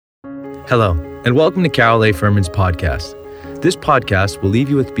Hello, and welcome to Carol A. Furman's podcast. This podcast will leave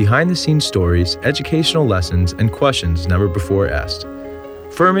you with behind-the-scenes stories, educational lessons, and questions never before asked.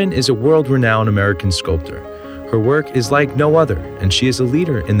 Furman is a world-renowned American sculptor. Her work is like no other, and she is a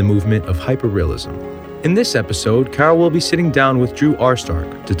leader in the movement of hyperrealism. In this episode, Carol will be sitting down with Drew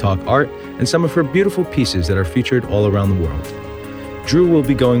Arstark to talk art and some of her beautiful pieces that are featured all around the world. Drew will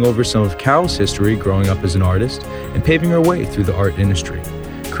be going over some of Carol's history growing up as an artist and paving her way through the art industry,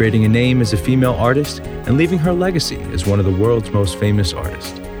 creating a name as a female artist and leaving her legacy as one of the world's most famous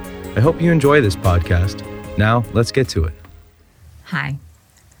artists. I hope you enjoy this podcast. Now, let's get to it. Hi,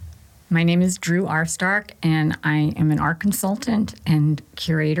 my name is Drew Arstark, and I am an art consultant and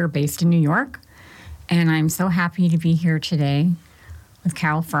curator based in New York. And I'm so happy to be here today with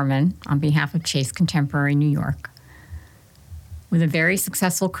Carol Furman on behalf of Chase Contemporary New York. With a very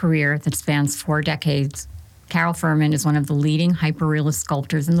successful career that spans 4 decades, Carol Furman is one of the leading hyperrealist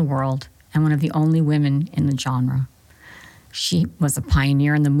sculptors in the world and one of the only women in the genre. She was a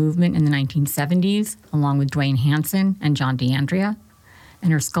pioneer in the movement in the 1970s, along with Dwayne Hansen and John D'Andrea,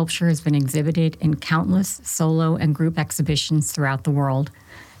 and her sculpture has been exhibited in countless solo and group exhibitions throughout the world,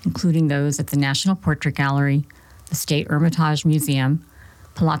 including those at the National Portrait Gallery, the State Hermitage Museum,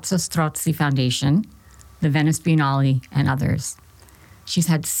 Palazzo Strozzi Foundation, the Venice Biennale, and others. She's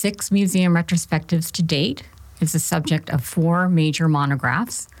had 6 museum retrospectives to date, is the subject of 4 major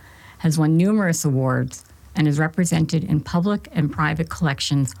monographs, has won numerous awards, and is represented in public and private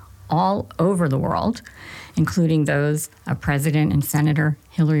collections all over the world, including those of President and Senator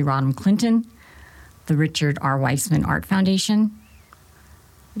Hillary Rodham Clinton, the Richard R. Weissman Art Foundation,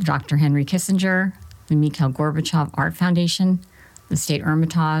 Dr. Henry Kissinger, the Mikhail Gorbachev Art Foundation, the State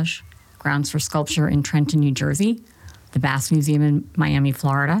Hermitage, Grounds for Sculpture in Trenton, New Jersey, the Bass Museum in Miami,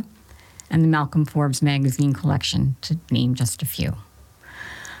 Florida, and the Malcolm Forbes magazine collection, to name just a few.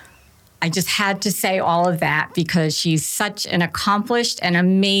 I just had to say all of that because she's such an accomplished and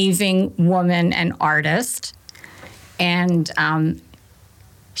amazing woman and artist. And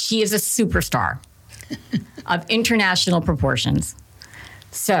she is a superstar of international proportions.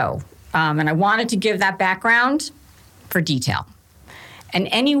 So, and I wanted to give that background for detail. And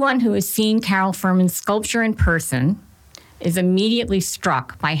anyone who has seen Carol Furman's sculpture in person is immediately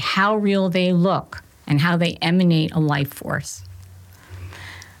struck by how real they look and how they emanate a life force.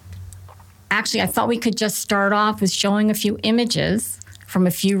 Actually, I thought we could just start off with showing a few images from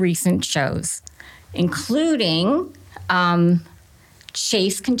a few recent shows, including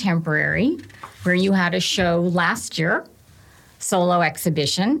Chase Contemporary, where you had a show last year, solo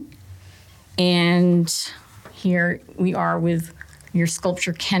exhibition. And here we are with your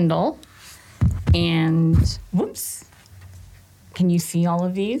sculpture, Kendall. And whoops. Can you see all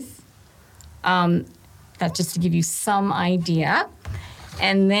of these? That's just to give you some idea.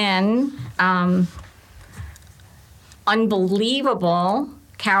 And then, unbelievable,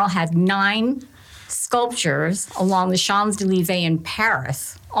 Carol had 9 sculptures along the Champs-Élysées in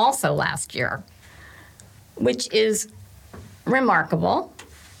Paris, also last year, which is remarkable.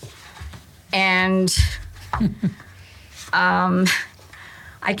 And I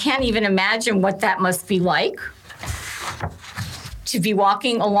can't even imagine what that must be like, to be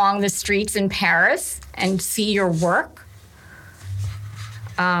walking along the streets in Paris and see your work.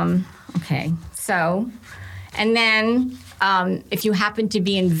 Okay, so, and then if you happen to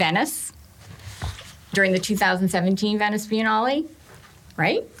be in Venice during the 2017 Venice Biennale,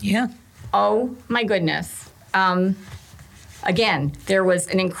 right? Yeah. Oh my goodness. Again, there was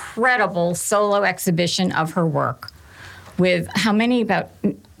an incredible solo exhibition of her work with how many? About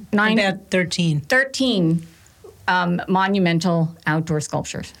 9? About 13. 13 monumental outdoor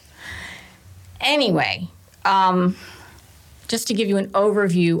sculptures. Anyway, just to give you an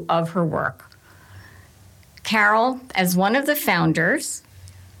overview of her work, Carol, as one of the founders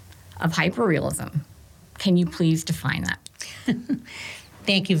of hyperrealism, can you please define that?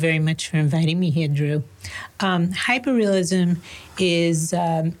 Thank you very much for inviting me here, Drew. Hyperrealism is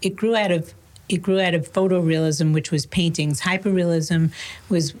it grew out of photorealism, which was paintings. Hyperrealism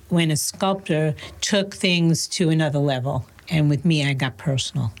was when a sculptor took things to another level, and with me, I got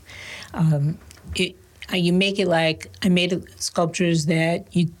personal. You make it like I made sculptures that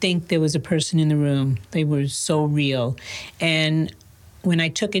you'd think there was a person in the room. They were so real. And when I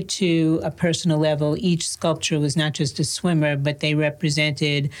took it to a personal level, each sculpture was not just a swimmer, but they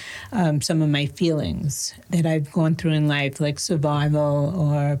represented some of my feelings that I've gone through in life, like survival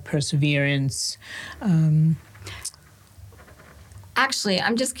or perseverance. Actually,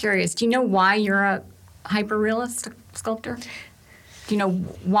 I'm just curious. Do you know why you're a hyperrealist sculptor? Do you know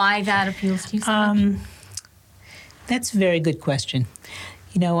why that appeals to you so much? That's a very good question.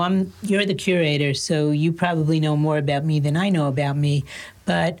 You're the curator, so you probably know more about me than I know about me.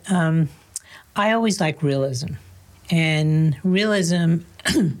 But I always like realism. And realism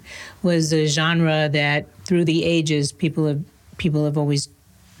was a genre that through the ages people have always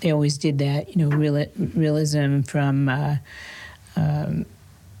did that. Realism from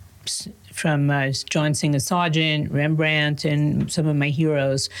John Singer Sargent, Rembrandt, and some of my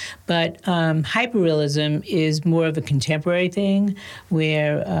heroes. But hyperrealism is more of a contemporary thing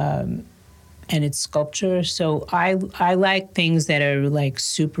where, and it's sculpture. So I like things that are like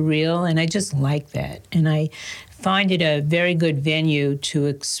super real, and I just like that. And I find it a very good venue to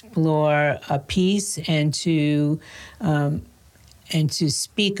explore a piece and to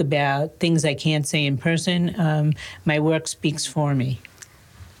speak about things I can't say in person. My work speaks for me.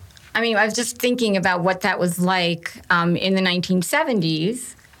 I mean, I was just thinking about what that was like in the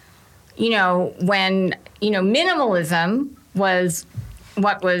 1970s, when, minimalism was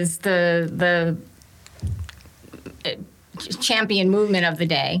what was the champion movement of the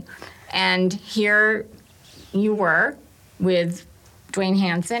day. And here you were with Dwayne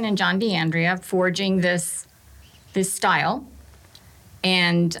Hansen and John D'Andrea forging this style.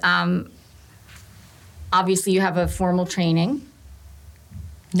 And obviously you have a formal training.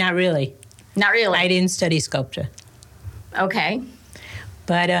 Not really. Not really? I didn't study sculpture. Okay.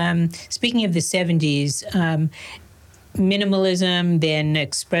 But speaking of the 70s, minimalism, then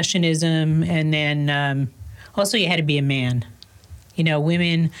expressionism, and then also you had to be a man.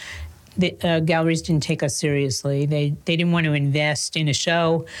 Women, galleries didn't take us seriously. They didn't want to invest in a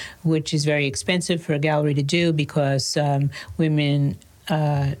show, which is very expensive for a gallery to do because women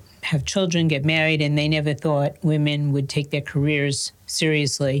have children, get married, and they never thought women would take their careers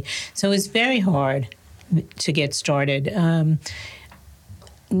seriously. So it's very hard to get started.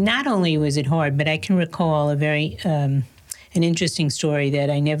 Not only was it hard, but I can recall a very an interesting story that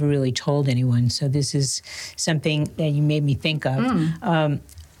I never really told anyone. So this is something that you made me think of.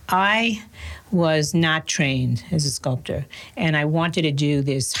 I was not trained as a sculptor, and I wanted to do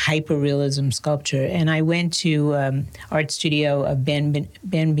this hyperrealism sculpture. And I went to art studio of Ben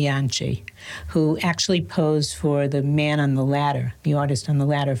Bianchi, who actually posed for the man on the ladder, the artist on the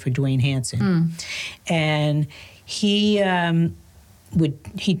ladder for Dwayne Hansen. And he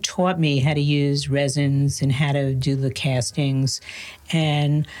taught me how to use resins and how to do the castings.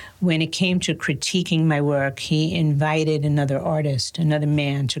 And when it came to critiquing my work, he invited another artist, another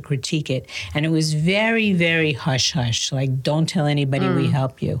man, to critique it. And it was very, very hush-hush, like, don't tell anybody we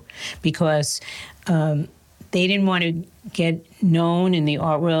help you. Because they didn't want to get known in the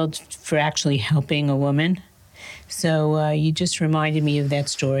art world for actually helping a woman. So you just reminded me of that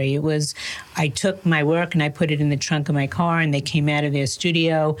story. It was, I took my work and I put it in the trunk of my car, and they came out of their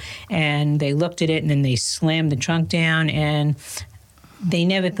studio and they looked at it, and then they slammed the trunk down, and they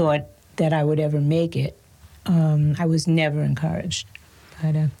never thought that I would ever make it. I was never encouraged.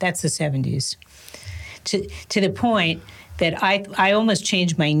 But that's the 70s. To the point that I almost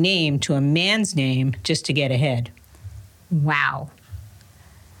changed my name to a man's name just to get ahead. Wow.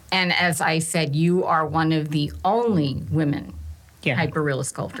 And as I said, you are one of the only women hyperrealist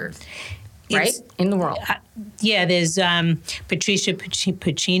sculptors, right? In the world. There's Patricia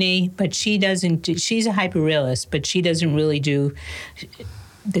Puccini, but she doesn't. She's a hyperrealist, but she doesn't really do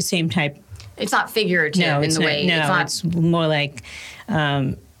the same type. It's not figurative in the way. No, it's more like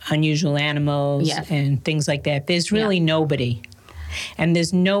unusual animals and things like that. There's really nobody. And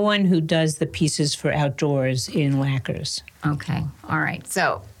there's no one who does the pieces for outdoors in lacquers. Okay. All right.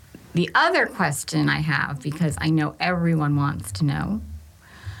 So the other question I have, because I know everyone wants to know,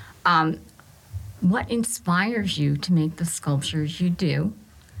 what inspires you to make the sculptures you do?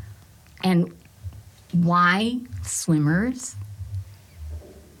 And why swimmers?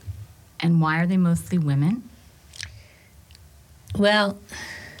 And why are they mostly women? Well,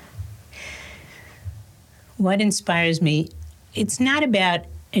 what inspires me, it's not about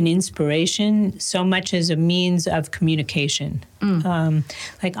an inspiration so much as a means of communication.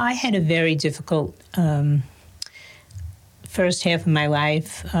 Like, I had a very difficult first half of my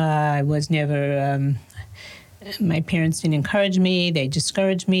life. I was never, my parents didn't encourage me, they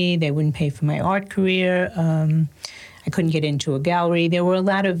discouraged me, they wouldn't pay for my art career. I couldn't get into a gallery. There were a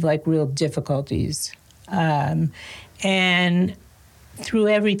lot of real difficulties. And through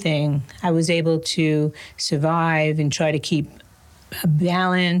everything, I was able to survive and try to keep a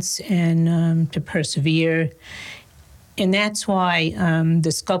balance and to persevere. And that's why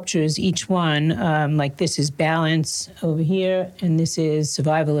the sculptures, each one, like this is Balance over here, and this is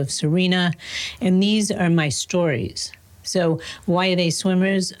Survival of Serena. And these are my stories. So why are they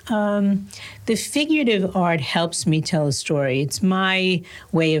swimmers? The figurative art helps me tell a story. It's my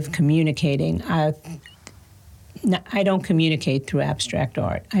way of communicating. I don't communicate through abstract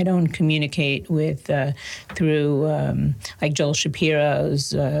art. I don't communicate through like Joel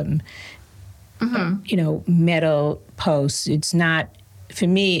Shapiro's, metal posts. It's not, for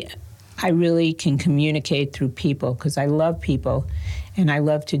me, I really can communicate through people because I love people and I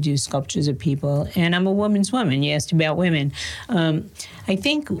love to do sculptures of people. And I'm a woman's woman. You asked about women. I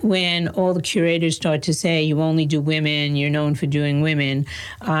think when all the curators start to say, you only do women, you're known for doing women,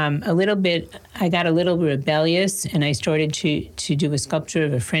 I got a little rebellious and I started to do a sculpture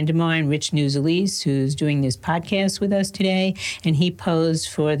of a friend of mine, Rich Nuzalese, who's doing this podcast with us today. And he posed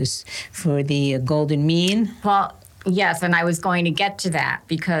for the Golden Mean. Well, yes, and I was going to get to that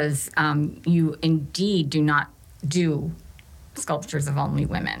because you indeed do not do sculptures of only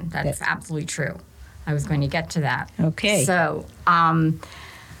women. That's absolutely true. I was going to get to that. Okay. So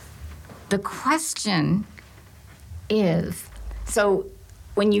the question is, so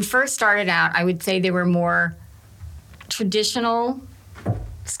when you first started out, I would say they were more traditional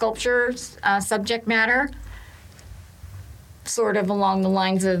sculptures, subject matter, sort of along the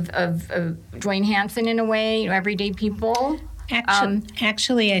lines of Dwayne Hansen in a way, everyday people.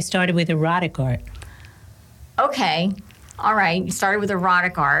 Actually, I started with erotic art. Okay. All right. You started with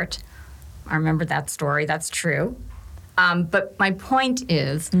erotic art. I remember that story. That's true. But my point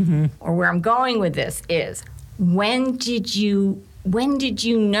is, or where I'm going with this is, when did you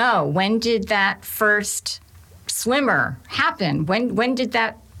know? When did that first swimmer happen? When was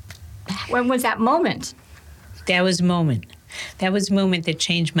that moment? That was a moment. That was a moment that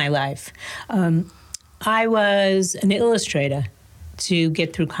changed my life. I was an illustrator to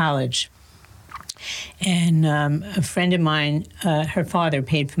get through college. And a friend of mine, her father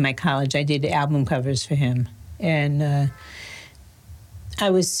paid for my college. I did album covers for him. And I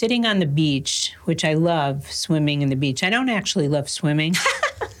was sitting on the beach, which I love, swimming in the beach. I don't actually love swimming.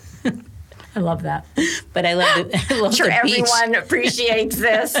 I love that. But I love it. I'm sure everyone appreciates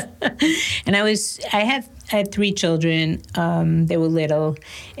this. And I had 3 children. They were little.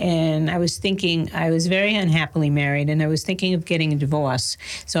 And I was very unhappily married, and I was thinking of getting a divorce.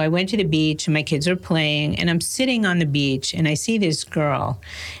 So I went to the beach, and my kids were playing, and I'm sitting on the beach, and I see this girl.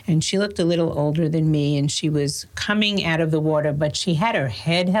 And she looked a little older than me, and she was coming out of the water, but she had her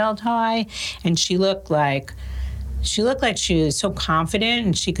head held high, and she looked like she was so confident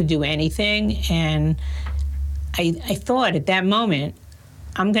and she could do anything. And I thought at that moment,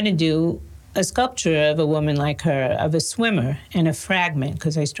 I'm going to do a sculpture of a woman like her, of a swimmer, and a fragment,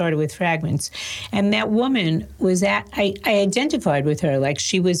 because I started with fragments. And that woman I identified with her like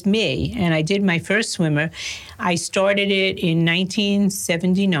she was me. And I did my first swimmer. I started it in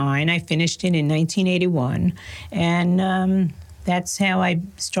 1979. I finished it in 1981. And that's how I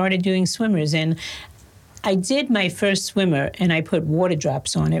started doing swimmers. And I did my first swimmer, and I put water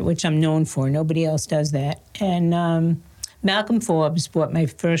drops on it, which I'm known for. Nobody else does that. And Malcolm Forbes bought my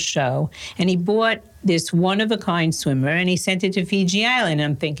first show, and he bought this one-of-a-kind swimmer, and he sent it to Fiji Island.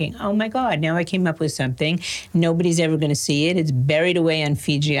 I'm thinking, oh, my God, now I came up with something. Nobody's ever going to see it. It's buried away on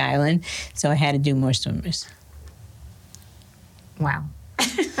Fiji Island, so I had to do more swimmers. Wow.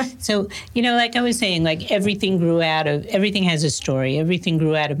 So, like I was saying, like everything has a story. Everything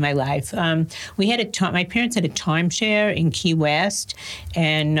grew out of my life. My parents had a timeshare in Key West,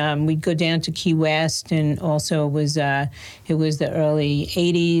 and we'd go down to Key West, and also it was the early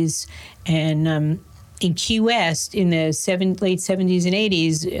 80s, and in Key West, in the late 70s and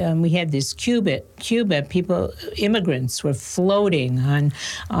 80s, we had this Cuba. Immigrants were floating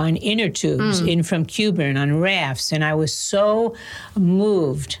on inner tubes in from Cuba and on rafts. And I was so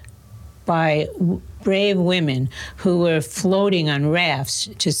moved by brave women who were floating on rafts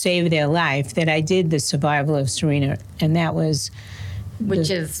to save their life that I did the survival of Serena. And that was... Which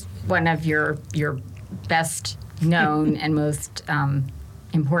is one of your best known and most...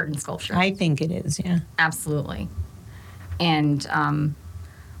 important sculpture. I think it is, yeah. Absolutely. And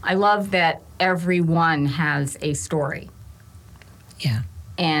I love that everyone has a story. Yeah.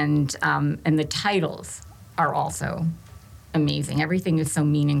 And the titles are also amazing. Everything is so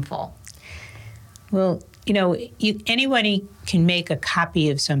meaningful. Well, anybody can make a copy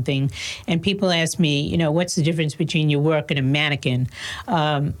of something, and people ask me, what's the difference between your work and a mannequin?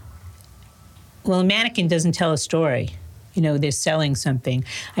 Well, a mannequin doesn't tell a story. They're selling something.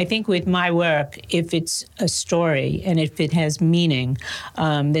 I think with my work, if it's a story and if it has meaning,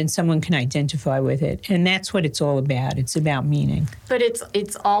 then someone can identify with it. And that's what it's all about. It's about meaning. But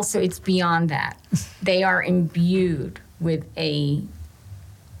it's also beyond that. They are imbued with a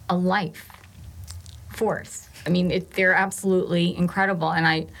life force. I mean, they're absolutely incredible, and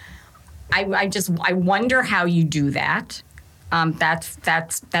I wonder how you do that.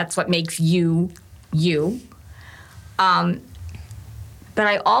 That's what makes you. But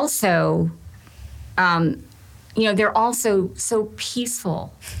I also, they're also so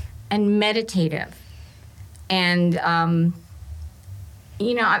peaceful and meditative, and how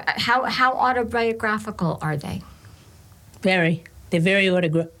autobiographical are they? Very. They're very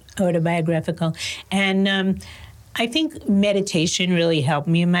autobiographical. And I think meditation really helped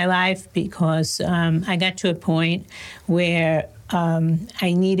me in my life because I got to a point where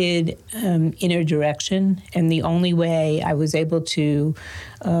I needed inner direction. And the only way I was able to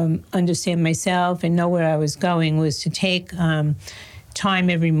understand myself and know where I was going was to take time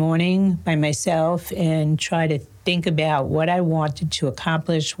every morning by myself and try to think about what I wanted to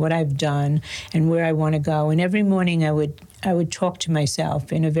accomplish, what I've done, and where I want to go. And every morning I would talk to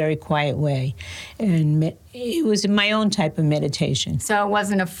myself in a very quiet way. And it was my own type of meditation. So it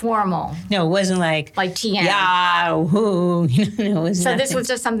wasn't a formal... No, it wasn't like TM. Yahoo! It was so nothing. This was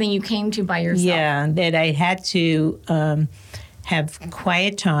just something you came to by yourself? Yeah, that I had to have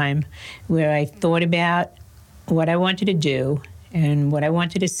quiet time where I thought about what I wanted to do and what I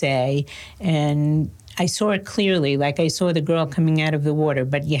wanted to say, and I saw it clearly, like I saw the girl coming out of the water,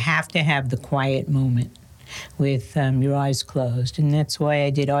 but you have to have the quiet moment with your eyes closed, and that's why I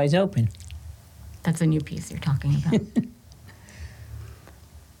did Eyes Open. That's a new piece you're talking about.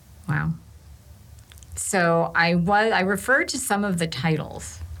 Wow. So I referred to some of the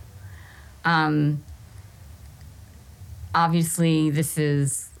titles. Obviously, this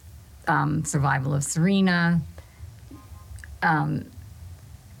is Survival of Serena.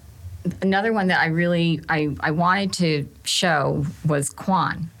 Another one that I wanted to show was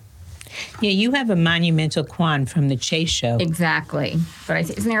Kwan. Yeah, you have a monumental Kwan from the Chase show. Exactly. But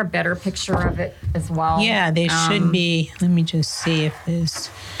isn't there a better picture of it as well? Yeah, there should be. Let me just see if there's...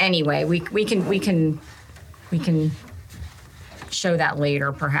 Anyway, we can show that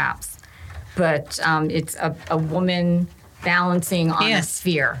later, perhaps. But it's a woman balancing on a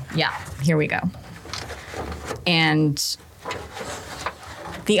sphere. Yeah, here we go. And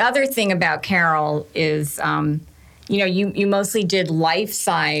the other thing about Carol is, you mostly did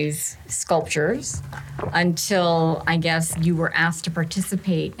life-size sculptures until, I guess, you were asked to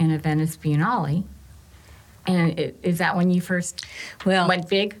participate in a Venice Biennale. And is that when you first went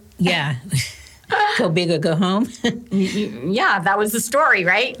big? Yeah. Go big or go home. Yeah, that was the story,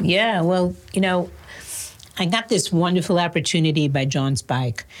 right? Yeah, well, I got this wonderful opportunity by John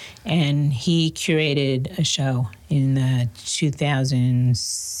Spike, and he curated a show in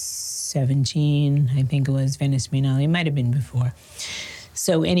 2017, I think it was, Venice Biennale. It might have been before.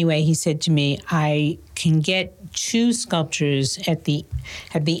 So anyway, he said to me, I can get 2 sculptures at the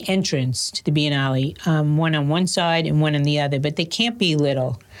entrance to the Biennale, one on one side and one on the other, but they can't be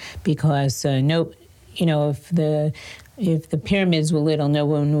little because if the pyramids were little, no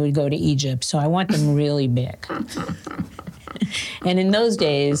one would go to Egypt. So I want them really big. And in those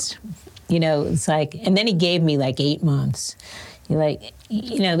days, it's like, and then he gave me like 8 months. That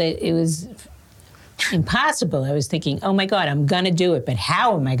it was impossible. I was thinking, oh my God, I'm going to do it, but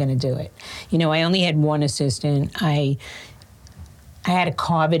how am I going to do it? I only had one assistant. I had to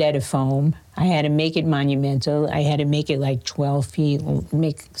carve it out of foam. I had to make it monumental. I had to make it like 12 feet,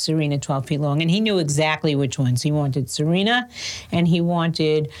 make Serena 12 feet long. And he knew exactly which ones. He wanted Serena and he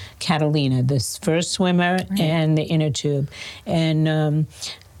wanted Catalina, the first swimmer, and the inner tube. And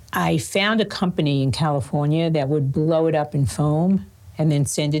I found a company in California that would blow it up in foam and then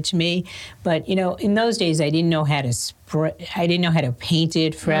send it to me. But, in those days, I didn't know how to I didn't know how to paint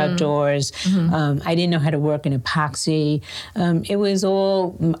it for outdoors. Mm-hmm. I didn't know how to work in epoxy. It was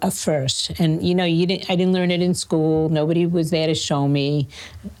all a first. And, I didn't learn it in school. Nobody was there to show me.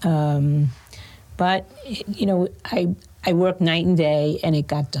 But, I worked night and day, and it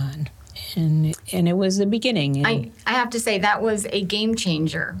got done. And it was the beginning. I have to say, that was a game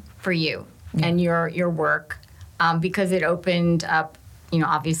changer for you and your work because it opened up,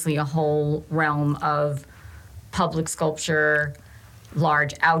 obviously a whole realm of public sculpture,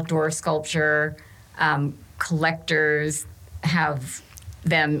 large outdoor sculpture. Collectors have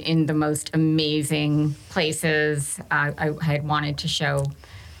them in the most amazing places. I had wanted to show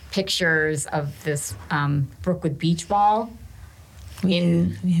pictures of this Brookwood Beach Wall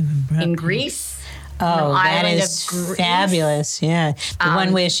in Greece. Oh, that is fabulous! Yeah, the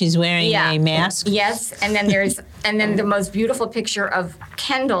one where she's wearing a mask. Yes, and then the most beautiful picture of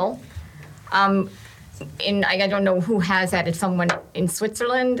Kendall I don't know who has that. It's someone in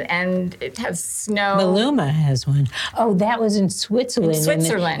Switzerland, and it has snow. Maluma has one. Oh, that was in Switzerland. In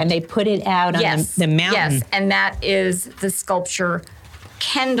Switzerland. And they put it out on the mountain. Yes, and that is the sculpture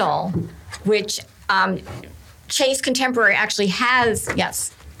Kendall, which Chase Contemporary actually has.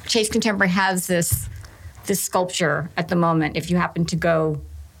 Yes, Chase Contemporary has this sculpture at the moment. If you happen to go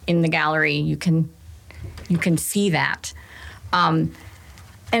in the gallery, you can see that.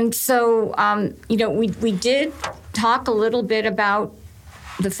 And so, we did talk a little bit about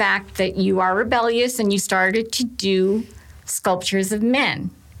the fact that you are rebellious and you started to do sculptures of men.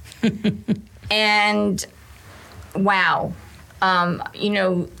 And wow,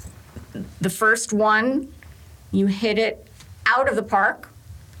 the first one, you hit it out of the park.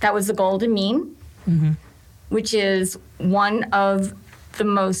 That was the Golden Mean, which is one of the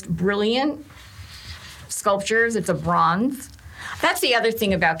most brilliant sculptures. It's a bronze. That's the other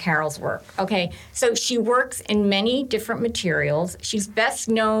thing about Carol's work, okay? So she works in many different materials. She's best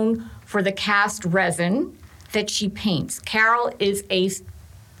known for the cast resin that she paints. Carol is a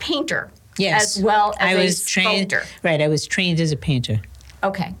painter, yes, as well as sculptor. Right, I was trained as a painter.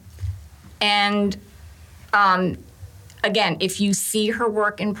 Okay. And again, if you see her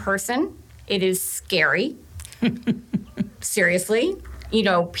work in person, it is scary. Seriously.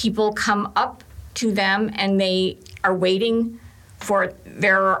 People come up to them and they are waiting for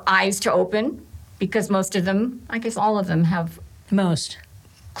their eyes to open, because most of them, I guess all of them, have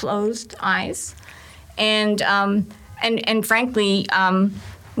closed eyes. And frankly,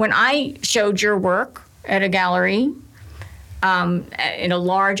 when I showed your work at a gallery in a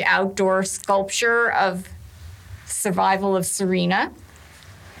large outdoor sculpture of Survival of Serena,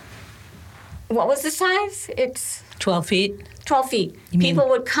 what was the size? It's 12 feet. 12 feet. People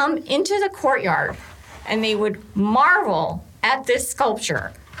would come into the courtyard and they would marvel at this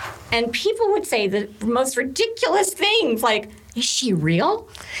sculpture. And people would say the most ridiculous things like, is she real?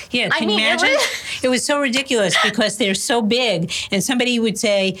 Yeah, can you imagine? It was so ridiculous because they're so big. And somebody would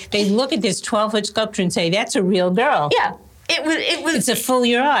say, they look at this 12-foot sculpture and say, that's a real girl. Yeah, it was. It's a full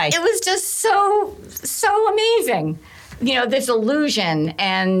your eye. It was just so amazing. This illusion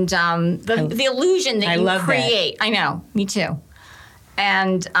and the illusion that you create. That. I know, me too.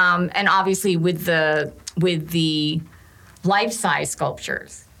 And obviously with the life-size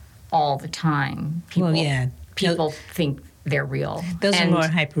sculptures all the time. People think they're real. Those are more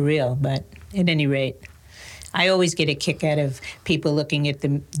hyper-real, but at any rate, I always get a kick out of people looking at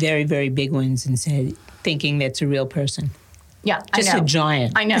the very, very big ones and thinking that's a real person. Yeah, Just I know. a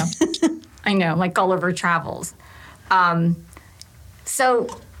giant. I know. I know, like Gulliver Travels. So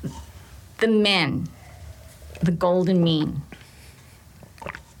the men, the Golden Mean,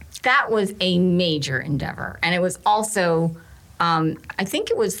 that was a major endeavor. And it was also, I think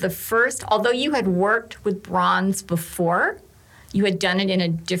it was the first, although you had worked with bronze before, you had done it in a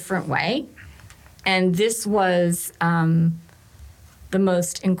different way. And this was the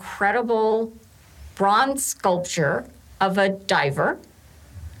most incredible bronze sculpture of a diver.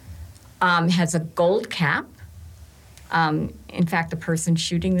 Has a gold cap. In fact, the person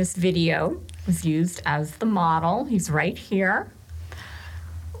shooting this video was used as the model. He's right here.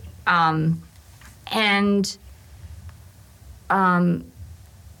 Where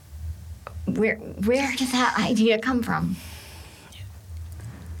did that idea come from?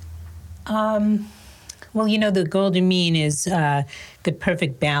 Well, the Golden Mean is the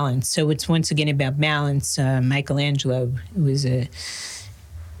perfect balance. So it's once again about balance. Michelangelo was a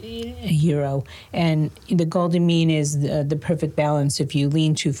hero, and the Golden Mean is the perfect balance. If you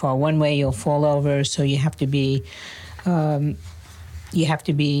lean too far one way, you'll fall over. So you have to be in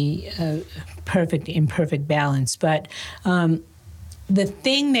perfect balance. But the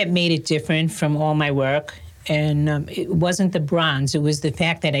thing that made it different from all my work, and it wasn't the bronze, it was the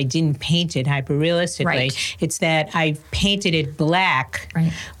fact that I didn't paint it hyper-realistically. Right. It's that I painted it black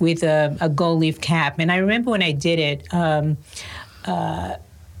with a gold leaf cap. And I remember when I did it,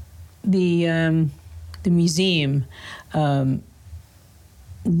 the museum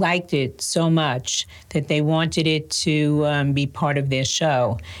liked it so much that they wanted it to be part of their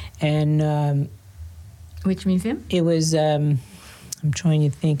show. And which museum? It was, I'm trying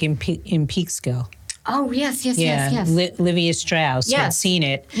to think, in Peekskill. Oh, yes. Livia Strauss had seen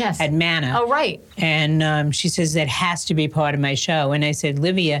it at Manna. Oh, right. And she says, that has to be part of my show. And I said,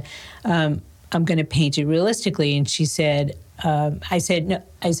 Livia, I'm going to paint it realistically. And she said, I said, no.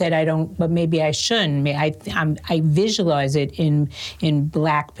 I said, I don't, but maybe I shouldn't. I visualize it in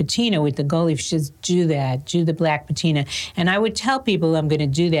black patina with the gold leaf. She says, do the black patina. And I would tell people I'm going to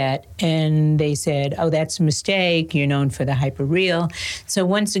do that. And they said, oh, that's a mistake. You're known for the hyper-real. So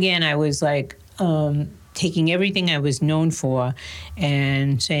once again, I was like, taking everything I was known for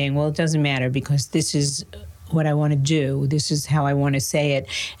and saying, well, it doesn't matter because this is what I want to do. This is how I want to say it.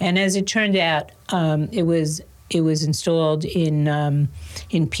 And as it turned out, it was installed in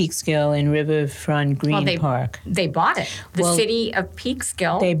Peekskill in Riverfront Green Park. They bought it. The city of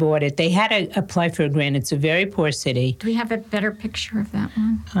Peekskill. They bought it. They had to apply for a grant. It's a very poor city. Do we have a better picture of that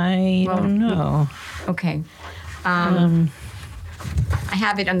one? I don't know. Okay. I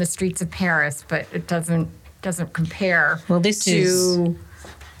have it on the streets of Paris, but it doesn't compare to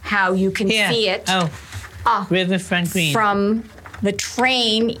how you can see it. Riverfront Green. From the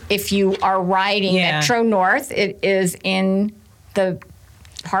train, if you are riding Metro North, it is in the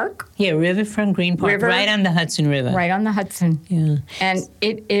park. Yeah, Riverfront Green Park, right on the Hudson River. Right on the Hudson. Yeah. And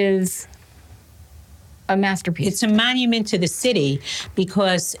it is a masterpiece. It's a monument to the city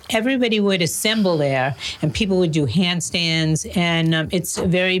because everybody would assemble there and people would do handstands, and it's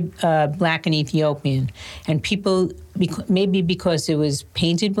very Black and Ethiopian. And people, maybe because it was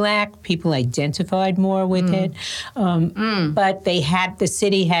painted black, people identified more with it. But the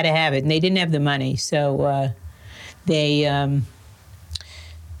city had to have it, and they didn't have the money. So they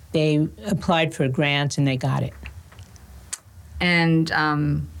applied for a grant and they got it.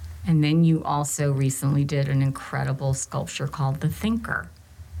 And then you also recently did an incredible sculpture called The Thinker.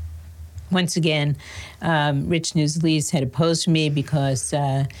 Once again, Rich News-Lees had opposed me because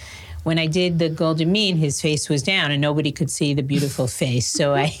when I did the Golden Mean, his face was down and nobody could see the beautiful face.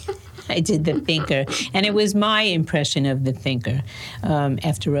 So I did The Thinker. And it was my impression of The Thinker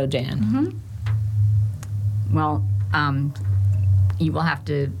after Rodin. Mm-hmm. Well, you will have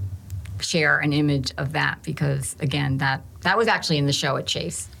to share an image of that because, again, that was actually in the show at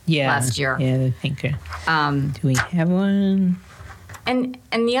Chase last year. Yeah, The Thinker. Do we have one? And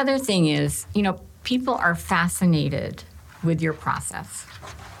the other thing is, people are fascinated with your process.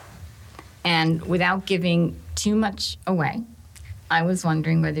 And without giving too much away, I was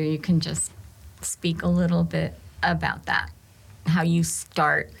wondering whether you can just speak a little bit about that, how you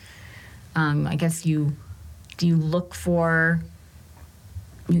start. I guess do you look for,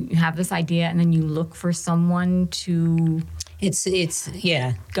 you have this idea and then you look for someone to...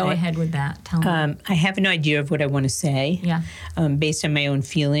 Go ahead with that. Tell me. I have an idea of what I want to say based on my own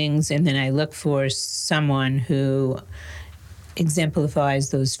feelings, and then I look for someone who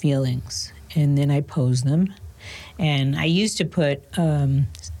exemplifies those feelings, and then I pose them. And I used to put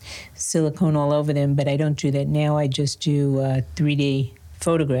silicone all over them, but I don't do that now. I just do 3D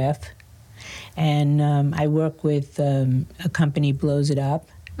photograph, and I work with a company blows it up,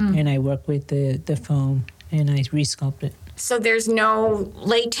 and I work with the foam, and I resculpt it. So there's no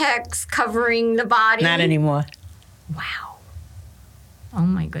latex covering the body? Not anymore. Wow. Oh,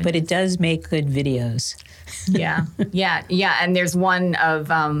 my goodness. But it does make good videos. Yeah. And there's one of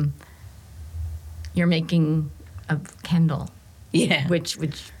you're making of Kendall. Yeah. Which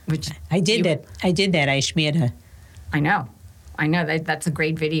I did that. I schmeared her. I know. That's a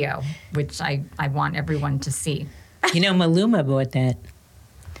great video, which I want everyone to see. Maluma bought that.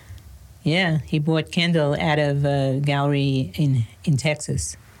 Yeah, he bought Kendall out of a gallery in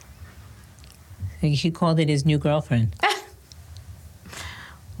Texas. He called it his new girlfriend.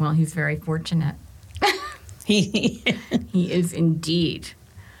 Well, he's very fortunate. He is indeed.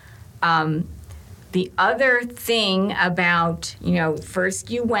 The other thing about,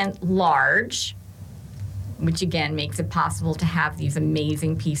 first you went large, which again makes it possible to have these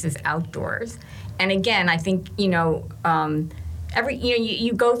amazing pieces outdoors. And again, I think, you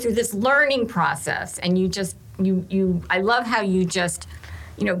go through this learning process, and I love how you just,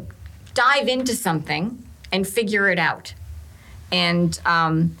 dive into something and figure it out. And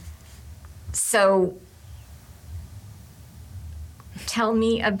so tell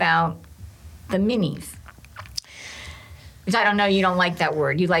me about the minis. Which I don't know, you don't like that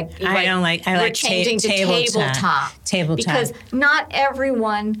word. I like changing to tabletop. Tabletop. Because not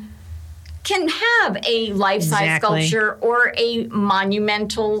everyone can have a life-size sculpture or a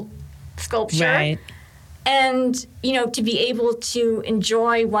monumental sculpture. Right. And, to be able to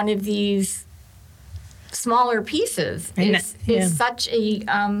enjoy one of these smaller pieces is such a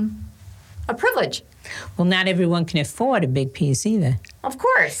privilege. Well, not everyone can afford a big piece either. Of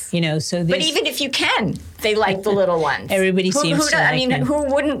course. But even if you can, they like the little ones. Everybody seems to like them. Who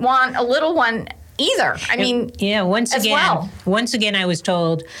wouldn't want a little one either? Once again, I was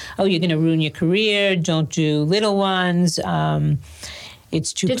told, "Oh, you're going to ruin your career. Don't do little ones.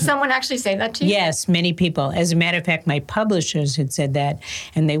 It's too." Did someone actually say that to you? Yes, many people. As a matter of fact, my publishers had said that,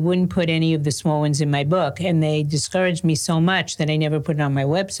 and they wouldn't put any of the small ones in my book, and they discouraged me so much that I never put it on my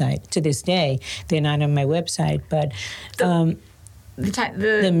website. To this day, they're not on my website. But The tabletops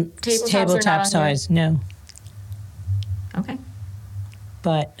are not tabletop on size, no. here? Okay.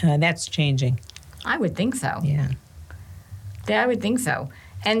 But that's changing. I would think so. Yeah. I would think so.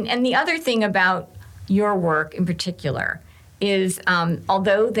 And the other thing about your work in particular is,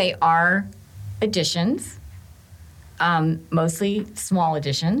 although they are editions, mostly small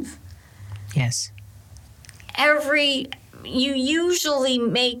editions, Yes. you usually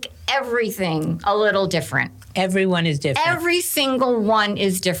make everything a little different. Everyone is different. Every single one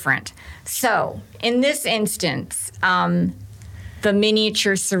is different. So, in this instance, the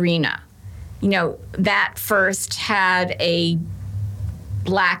miniature Serena, that first had a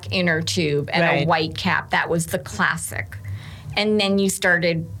black inner tube and Right. a white cap. That was the classic. And then you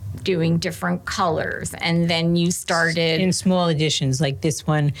started doing different colors. And then you started... In small editions, like this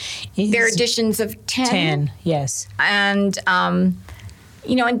one is... They're editions of 10. 10, yes. And, and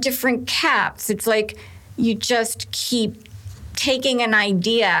different caps. It's like you just keep taking an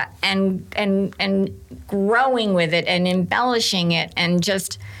idea and growing with it and embellishing it, and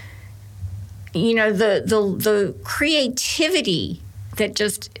just, the creativity that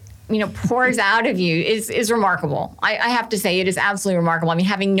just, pours out of you is remarkable. I have to say, it is absolutely remarkable. I mean,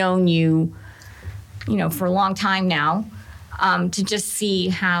 having known you, for a long time now, to just see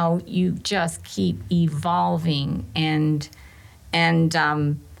how you just keep evolving and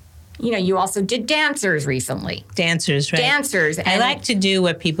you also did dancers recently. Dancers, right? Dancers. I like to do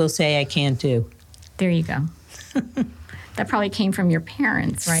what people say I can't do. There you go. That probably came from your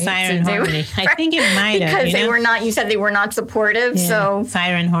parents, right? Fire and Harmony. I think it might have. Because they were not, you said they were not supportive, Yeah, so.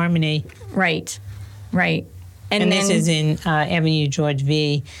 Fire and Harmony. Right. And then, this is in Avenue George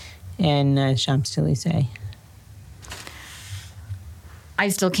V. and Champs-Élysées. I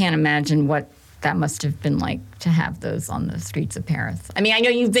still can't imagine what that must have been like to have those on the streets of Paris. I mean, I know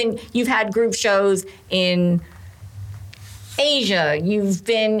you've had group shows in Asia. You've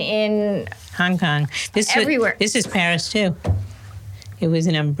been in Hong Kong. Everywhere. This is Paris, too. It was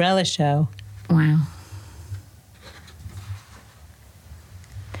an umbrella show. Wow.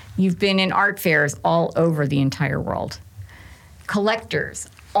 You've been in art fairs all over the entire world. Collectors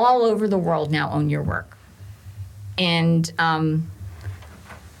all over the world now own your work. And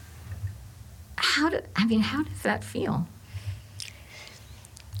how does that feel?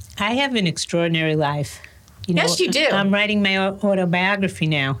 I have an extraordinary life. Yes, you do. I'm writing my autobiography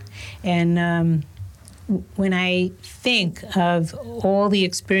now. And when I think of all the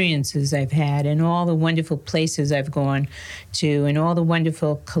experiences I've had and all the wonderful places I've gone to and all the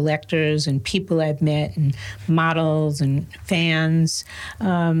wonderful collectors and people I've met and models and fans,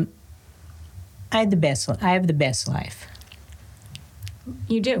 I have the best life.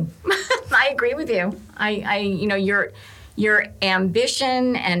 You do. I agree with you. Your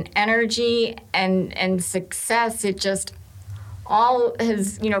ambition and energy and success, it just all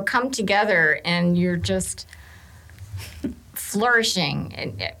has, come together, and you're just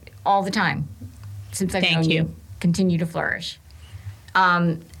flourishing all the time since I've known you. Continue to flourish.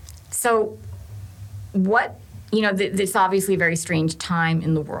 So what, this obviously a very strange time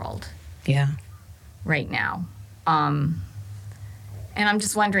in the world. Yeah. Right now. And I'm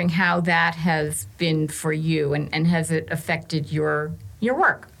just wondering how that has been for you, and has it affected your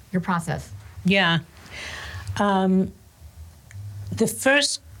work, your process? Yeah. The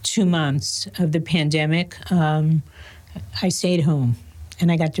first 2 months of the pandemic, I stayed home, and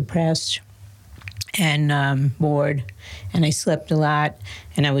I got depressed and bored, and I slept a lot,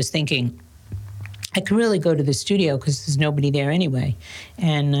 and I was thinking, I could really go to the studio because there's nobody there anyway,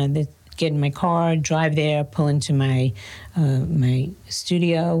 and get in my car, drive there, pull into my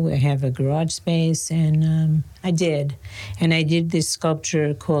studio. I have a garage space, and I did. And I did this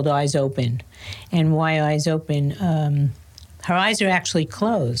sculpture called Eyes Open. And why Eyes Open? Her eyes are actually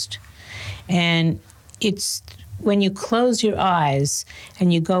closed. And it's when you close your eyes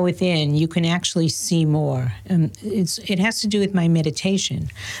and you go within, you can actually see more. It has to do with my meditation.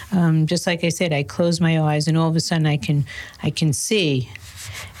 Just like I said, I close my eyes, and all of a sudden I can see.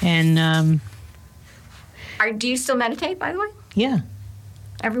 And do you still meditate, by the way? Yeah.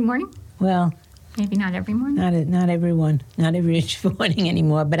 Every morning? Well, maybe not every morning. Not every morning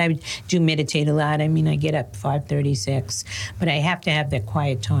anymore. But I do meditate a lot. I mean, I get up 5:30, 6, but I have to have that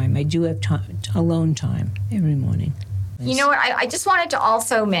quiet time. I do have alone time every morning. You know what? I just wanted to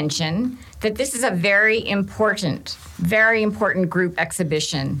also mention that this is a very important group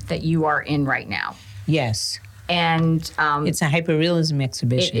exhibition that you are in right now. Yes. And it's a hyperrealism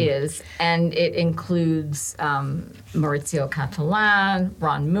exhibition. It is, and it includes Maurizio Cattelan,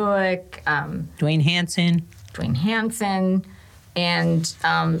 Ron Mueck, Dwayne Hansen, and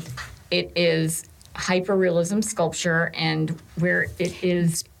it is hyperrealism sculpture and where it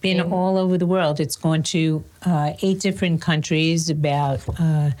is Been all over the world. It's gone to 8 different countries, about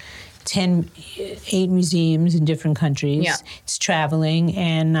 8 museums in different countries. Yeah. It's traveling,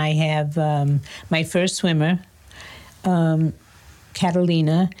 and I have my first swimmer,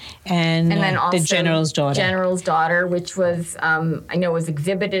 Catalina, and then also the General's daughter. General's daughter, which was, I know, was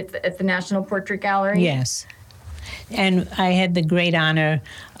exhibited at the National Portrait Gallery. Yes. And I had the great honor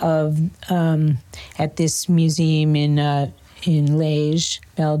of, at this museum in Liège,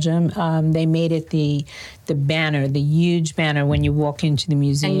 Belgium, they made it the banner, the huge banner when you walk into the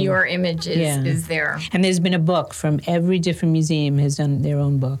museum. And your image is there. And there's been a book from every different museum has done their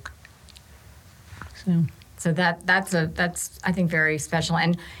own book. So that's I think very special.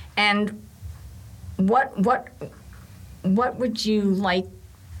 And what would you like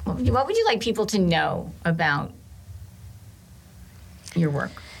people to know about your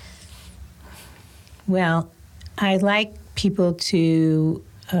work? Well, I like people to.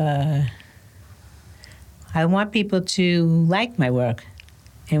 I want people to like my work,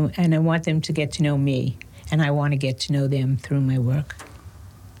 and I want them to get to know me, and I want to get to know them through my work.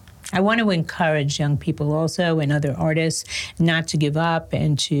 I want to encourage young people also and other artists not to give up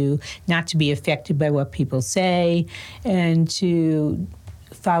and not to be affected by what people say and to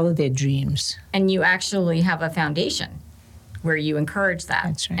follow their dreams. And you actually have a foundation where you encourage that.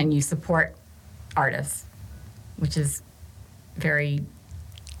 That's right. And you support artists, which is very,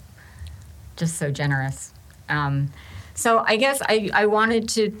 just so generous. So I guess I wanted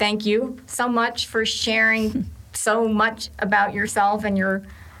to thank you so much for sharing so much about yourself and your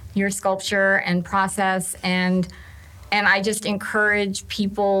sculpture and process, and I just encourage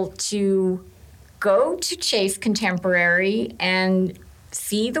people to go to Chase Contemporary and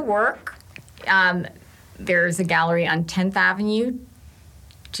see the work. There's a gallery on 10th Avenue,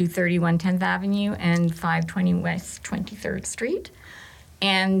 231 10th Avenue, and 520 West 23rd Street,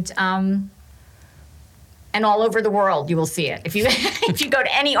 and all over the world you will see it. If you if you go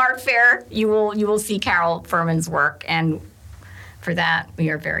to any art fair, you will see Carol Furman's work, and for that,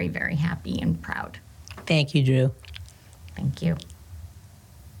 we are very, very happy and proud. Thank you, Drew. Thank you.